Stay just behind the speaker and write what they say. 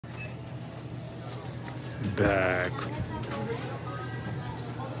back.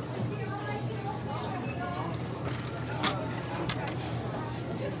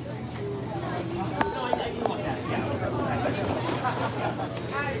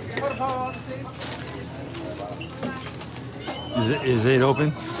 Is 8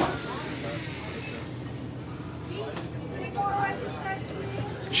 open?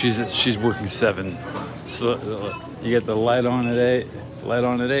 She's working 7. So you get the light on at 8. Light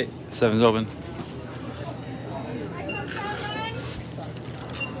on at 8. 7's open.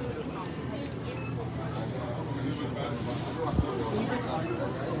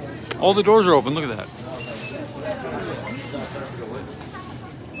 All the doors are open. Look at that.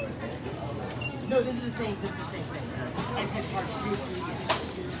 No, this is the same. This is the same thing. I just had charge you.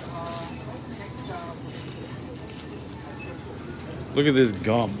 Look at this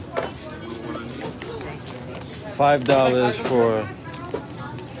gum. $5 for.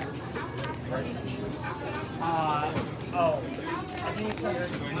 Oh, I think it's under.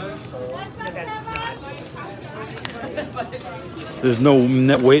 There's no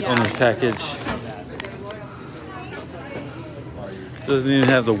net weight on this package. Doesn't even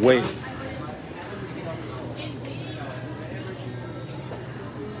have the weight.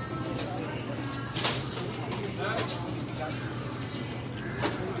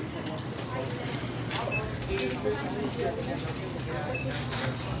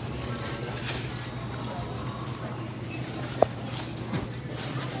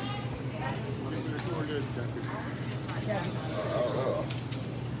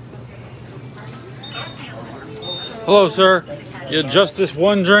 Hello, sir. You just this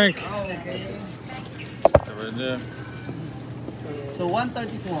one drink? Okay. Right there. So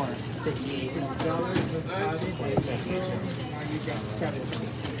 134.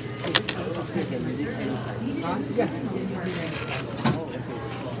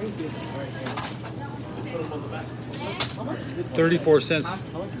 $0.34.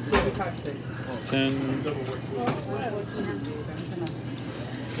 10.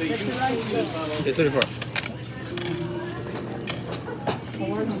 It's 34.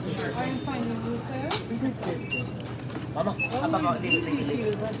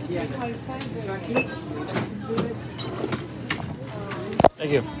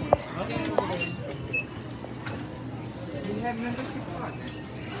 Thank you.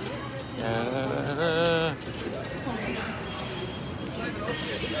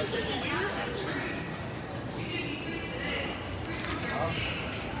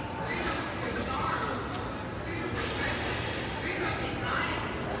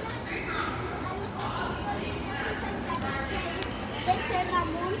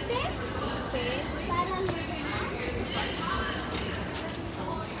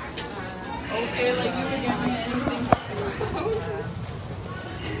 Okay, like you were getting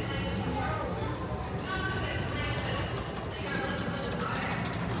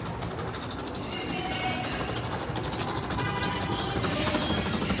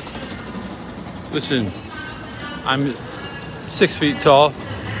Listen, I'm 6 feet tall.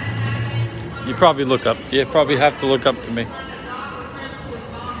 You probably look up. You probably have to look up to me.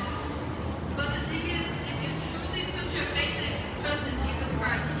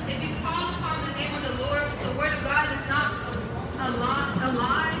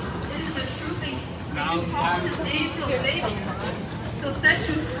 He'll set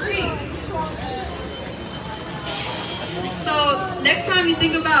you free. So next time you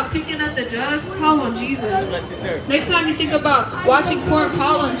think about picking up the drugs, call on Jesus. Next time you think about watching porn,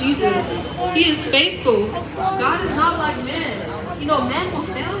 call on Jesus. He is faithful. God is not like men. You know, men will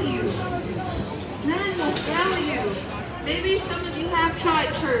fail you. Men will fail you. Maybe some of you have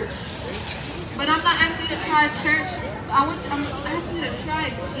tried church, but I'm not asking you to try church. I'm asking you to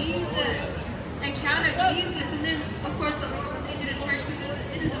try Jesus. Encounter Jesus, and then of course the Lord will lead you to church, because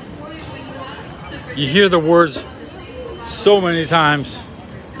it is important when you have to forgive. You hear the words so many times,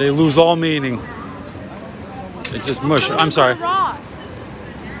 they lose all meaning. It's just mush. I'm sorry.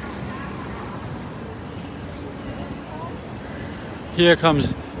 Here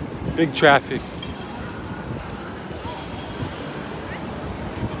comes big traffic.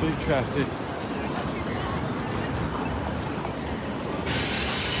 Big traffic.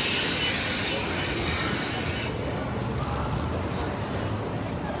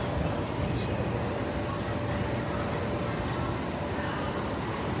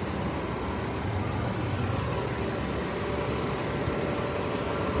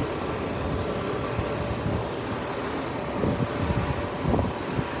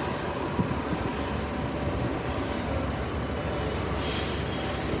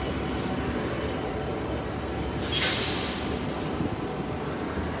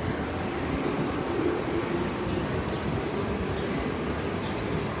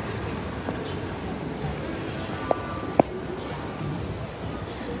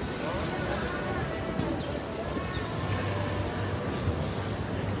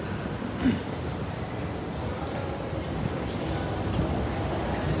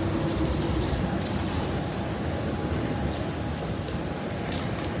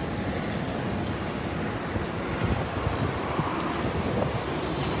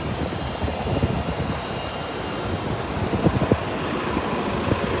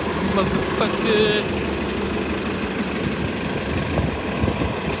 Motherfucker.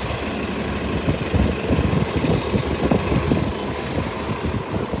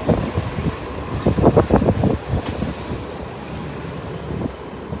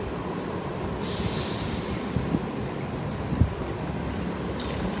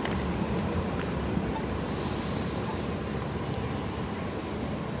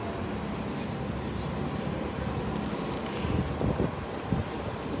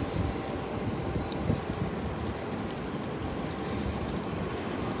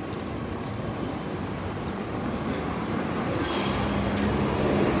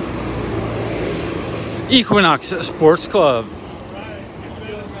 Equinox Sports Club.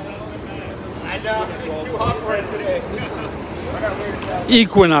 I know, it's too hot for it today.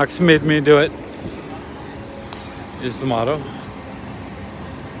 Equinox made me do it, is the motto.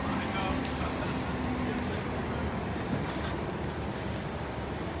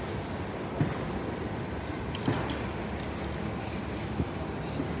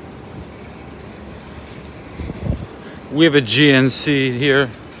 We have a GNC here.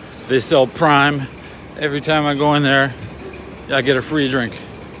 They sell Prime. Every time I go in there, I get a free drink.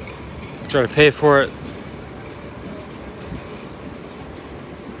 I try to pay for it.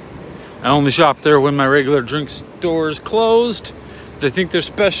 I only shop there when my regular drink store is closed. They think they're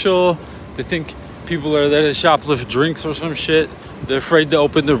special. They think people are there to shoplift drinks or some shit. They're afraid to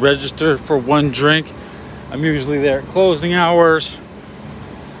open the register for one drink. I'm usually there at closing hours.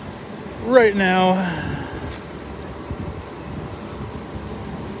 Right now,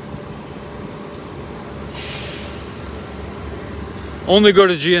 only go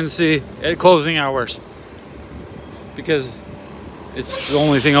to GNC at closing hours because it's the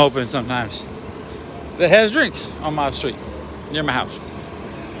only thing open sometimes that has drinks on my street near my house.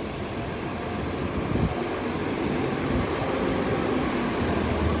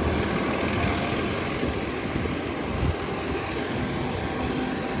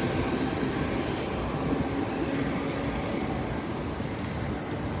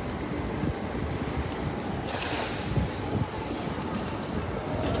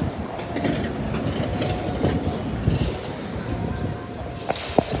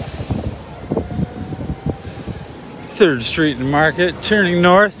 Third Street and Market, turning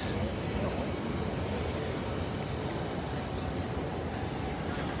north.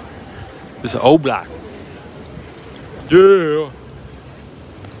 This is O Block. Yeah.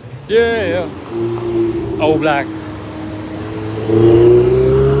 Yeah. O Block.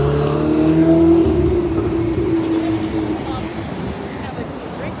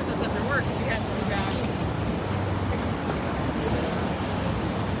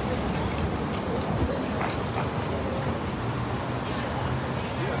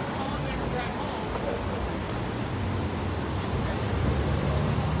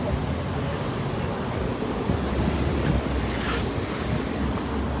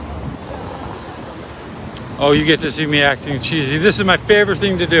 Oh, you get to see me acting cheesy. This is my favorite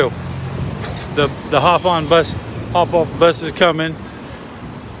thing to do. The hop off bus is coming.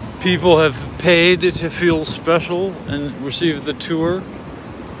 People have paid to feel special and receive the tour.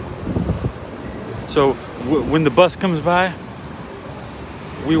 So when the bus comes by,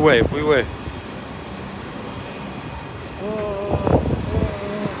 we wave, we wave.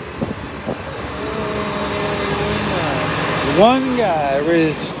 One guy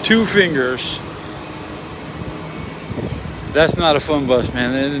raised 2 fingers. That's not a fun bus,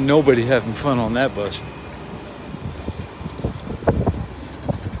 man. Ain't nobody having fun on that bus.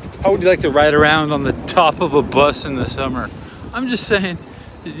 How would you like to ride around on the top of a bus in the summer? I'm just saying,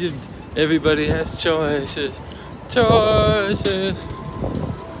 everybody has choices. Choices.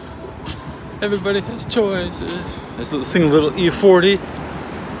 Everybody has choices. Let's sing a little E40.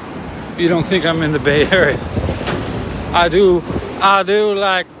 You don't think I'm in the Bay Area. I do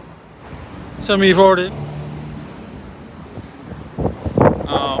like some E40.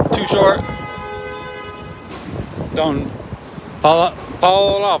 Too short. Don't fall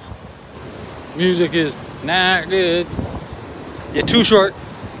off. Music is not good. Yeah, Too Short.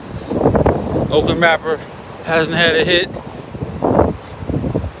 Oakland rapper, hasn't had a hit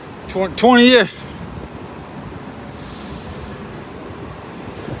 20 years.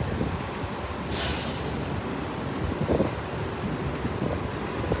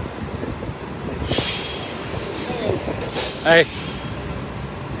 Hey.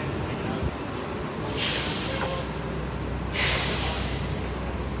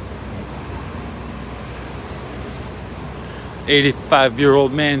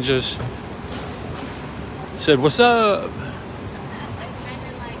 85-year-old man just said, "What's up?"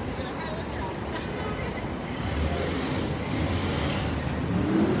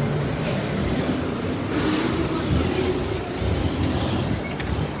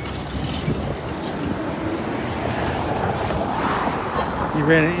 You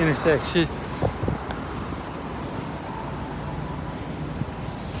ran an intersection.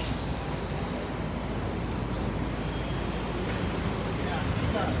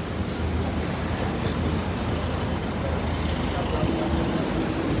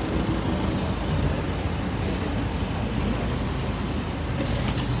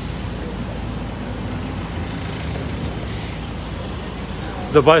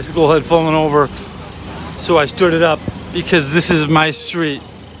 The bicycle had fallen over, so I stood it up because this is my street.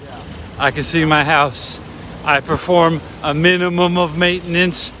 I can see my house. I perform a minimum of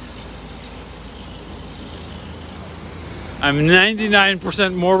maintenance. I'm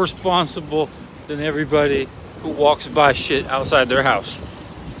 99% more responsible than everybody who walks by shit outside their house.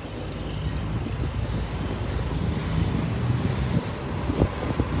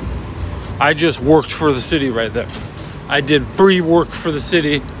 I just worked for the city right there. I did free work for the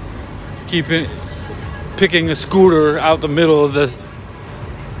city, picking a scooter out the middle of the...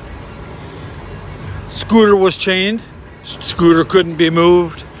 Scooter was chained. Scooter couldn't be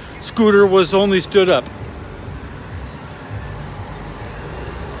moved. Scooter was only stood up.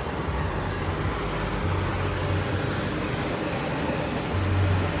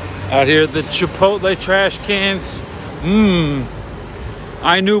 Out here, the Chipotle trash cans.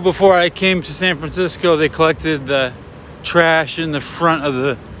 I knew before I came to San Francisco, they collected the trash in the front of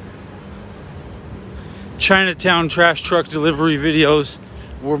the Chinatown trash truck delivery videos.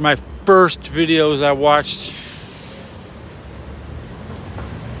 Were my first videos I watched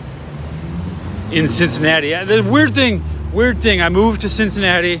in Cincinnati. The weird thing, I moved to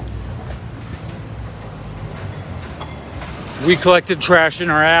Cincinnati. We collected trash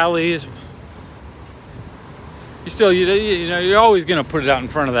in our alleys. You know, you're always gonna put it out in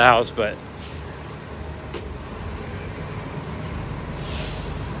front of the house, but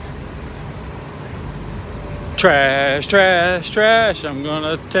trash, trash, trash. I'm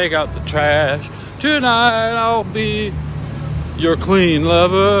gonna take out the trash. Tonight I'll be your clean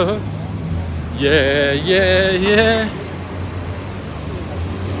lover. Yeah, yeah, yeah.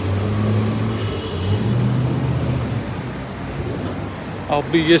 I'll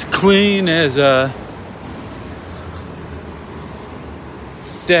be as clean as a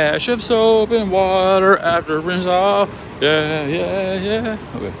dash of soap and water after rinse off. Yeah, yeah, yeah.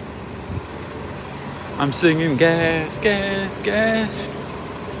 Okay. I'm singing gas, gas, gas.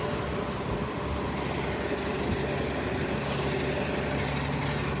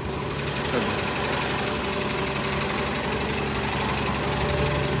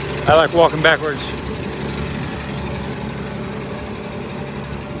 I like walking backwards.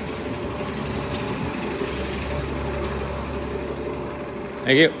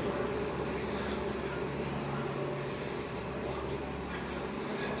 Thank you.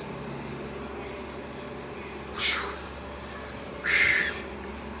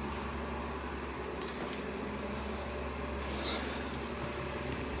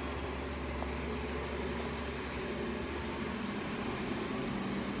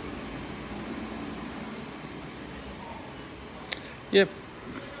 Yep.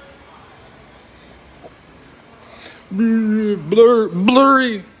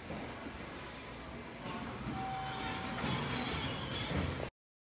 Blurry.